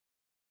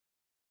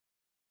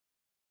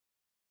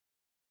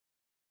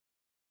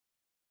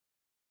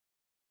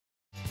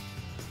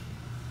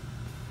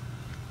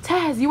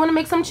Taz, you want to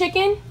make some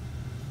chicken?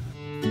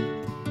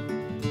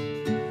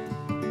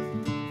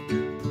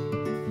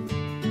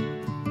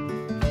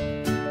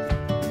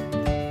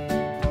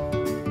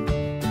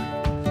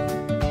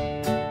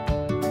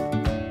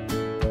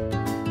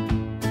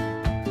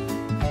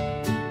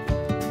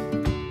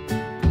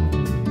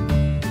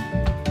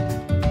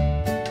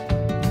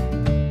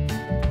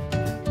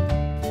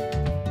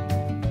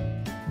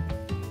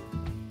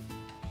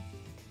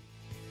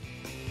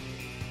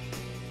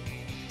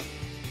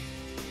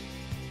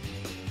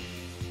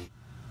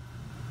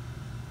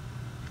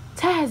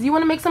 Taz, you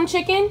want to make some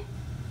chicken?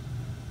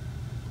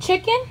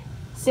 Chicken?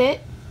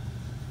 Sit.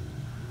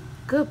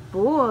 Good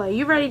boy.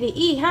 You ready to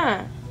eat,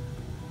 huh?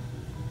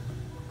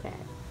 Okay.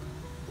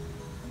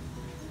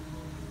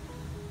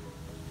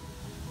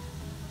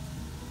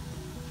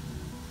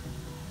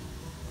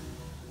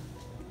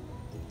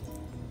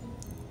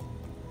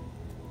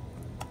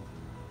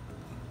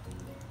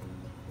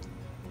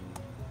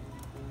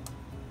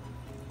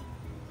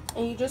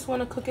 And you just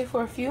want to cook it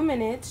for a few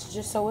minutes,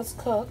 just so it's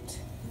cooked.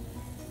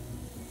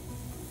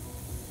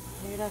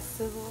 Hear that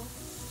sizzle?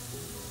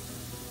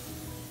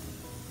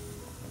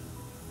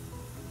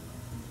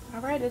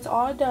 Alright, it's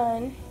all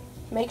done.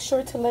 Make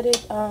sure to let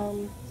it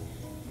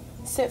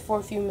sit for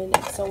a few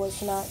minutes so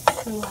it's not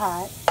too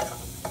hot.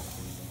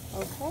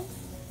 Okay.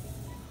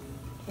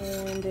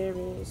 And there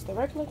is the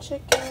regular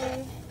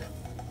chicken,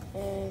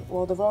 and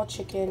well, the raw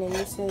chicken, and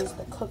this is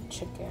the cooked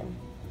chicken.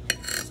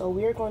 So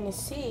we're going to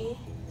see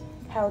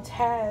how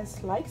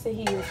Taz likes it.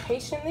 He is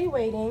patiently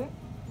waiting.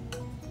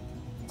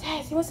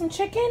 Taz, you want some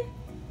chicken?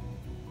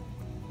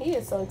 He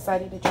is so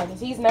excited to try this.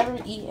 He's never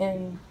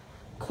eaten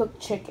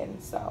cooked chicken,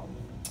 so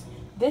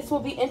this will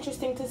be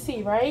interesting to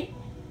see, right?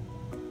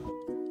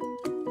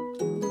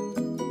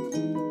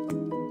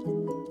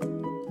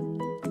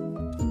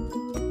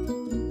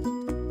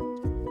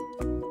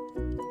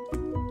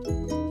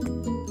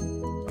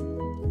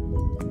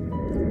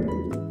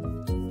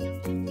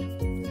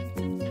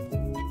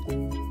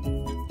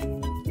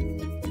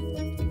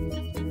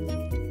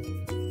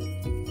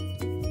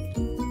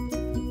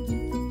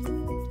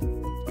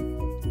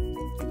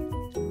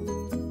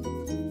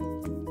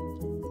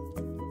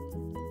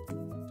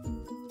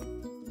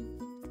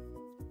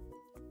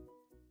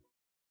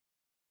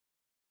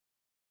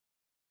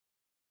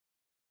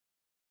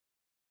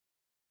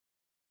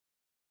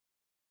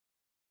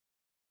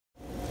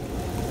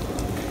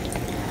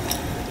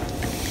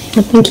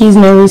 I think he's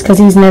nervous because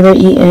he's never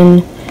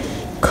eaten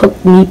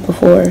cooked meat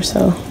before,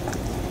 so.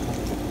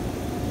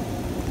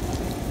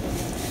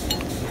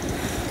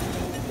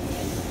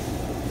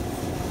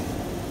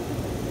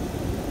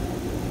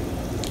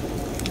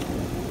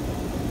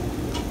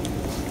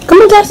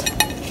 Come on, Taz.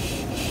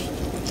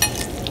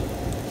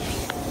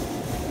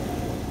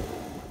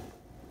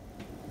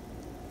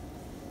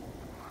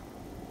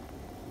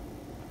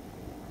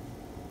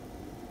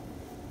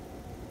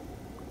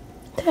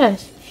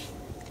 Taz.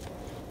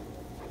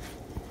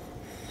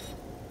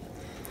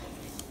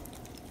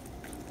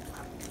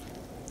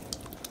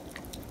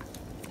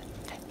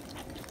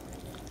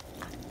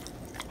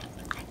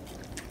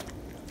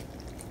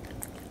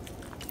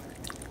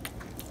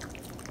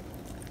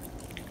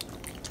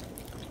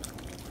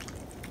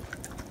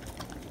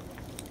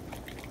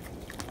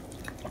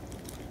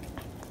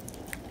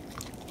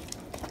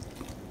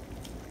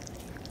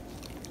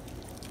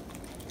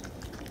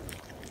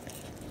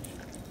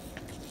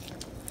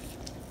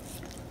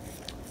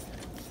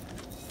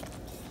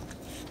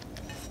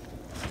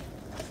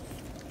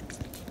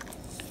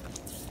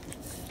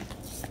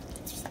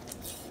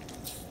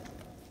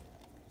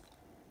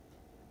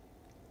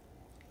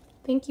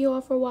 Thank you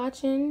all for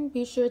watching.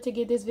 Be sure to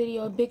give this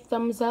video a big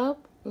thumbs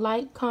up,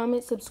 like,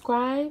 comment,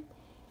 subscribe,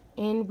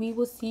 and we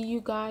will see you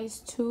guys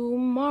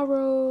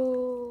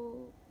tomorrow.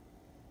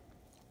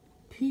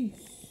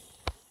 Peace.